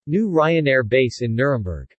New Ryanair base in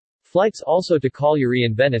Nuremberg. Flights also to Cagliari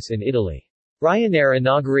and Venice in Italy. Ryanair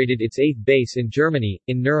inaugurated its 8th base in Germany,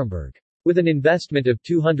 in Nuremberg. With an investment of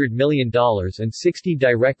 $200 million and 60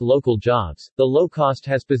 direct local jobs, the low-cost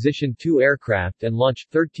has positioned 2 aircraft and launched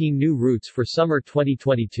 13 new routes for summer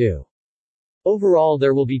 2022. Overall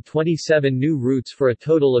there will be 27 new routes for a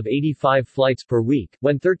total of 85 flights per week,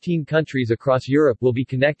 when 13 countries across Europe will be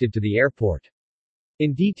connected to the airport.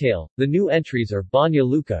 In detail, the new entries are Banja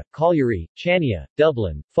Luka, Cagliari, Chania,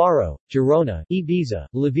 Dublin, Faro, Girona, Ibiza,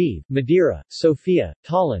 Lviv, Madeira, Sofia,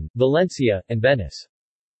 Tallinn, Valencia, and Venice.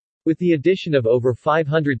 With the addition of over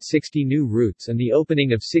 560 new routes and the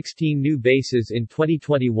opening of 16 new bases in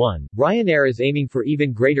 2021, Ryanair is aiming for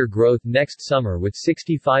even greater growth next summer with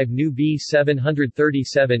 65 new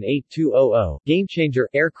B737-8200 Gamechanger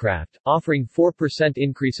aircraft, offering 4%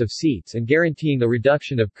 increase of seats and guaranteeing the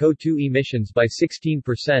reduction of CO2 emissions by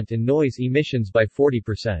 16% and noise emissions by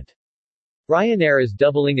 40%. Ryanair is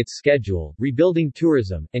doubling its schedule, rebuilding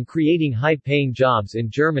tourism, and creating high-paying jobs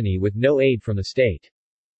in Germany with no aid from the state.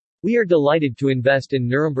 We are delighted to invest in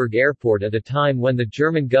Nuremberg Airport at a time when the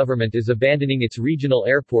German government is abandoning its regional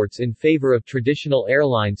airports in favor of traditional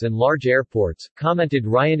airlines and large airports, commented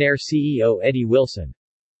Ryanair CEO Eddie Wilson.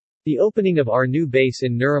 The opening of our new base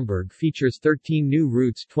in Nuremberg features 13 new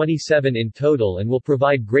routes, 27 in total, and will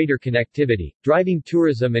provide greater connectivity, driving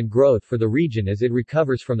tourism and growth for the region as it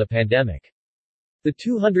recovers from the pandemic. The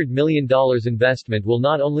 $200 million investment will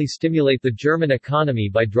not only stimulate the German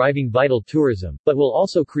economy by driving vital tourism, but will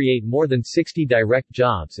also create more than 60 direct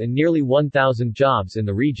jobs and nearly 1,000 jobs in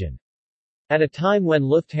the region. At a time when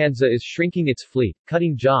Lufthansa is shrinking its fleet,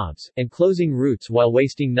 cutting jobs, and closing routes while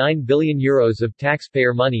wasting €9 billion of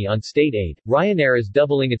taxpayer money on state aid, Ryanair is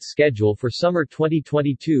doubling its schedule for summer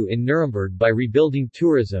 2022 in Nuremberg by rebuilding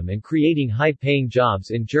tourism and creating high-paying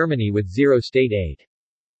jobs in Germany with zero state aid.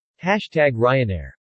 #Ryanair